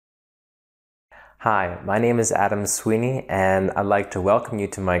Hi, my name is Adam Sweeney, and I'd like to welcome you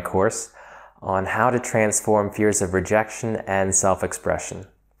to my course on how to transform fears of rejection and self-expression.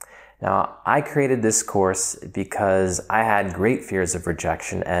 Now, I created this course because I had great fears of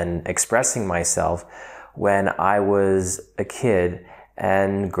rejection and expressing myself when I was a kid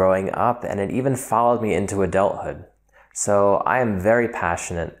and growing up, and it even followed me into adulthood. So I am very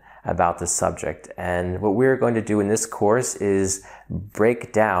passionate about this subject, and what we're going to do in this course is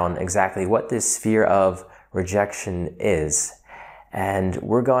break down exactly what this fear of rejection is. And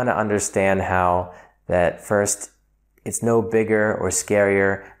we're going to understand how that first, it's no bigger or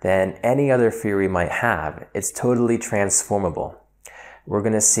scarier than any other fear we might have. It's totally transformable. We're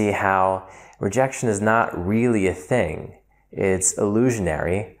going to see how rejection is not really a thing. It's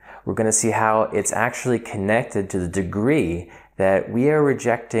illusionary. We're going to see how it's actually connected to the degree that we are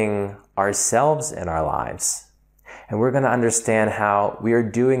rejecting ourselves in our lives. And we're going to understand how we are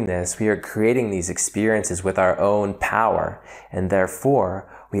doing this. We are creating these experiences with our own power, and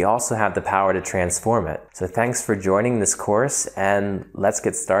therefore we also have the power to transform it. So thanks for joining this course, and let's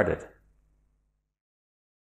get started.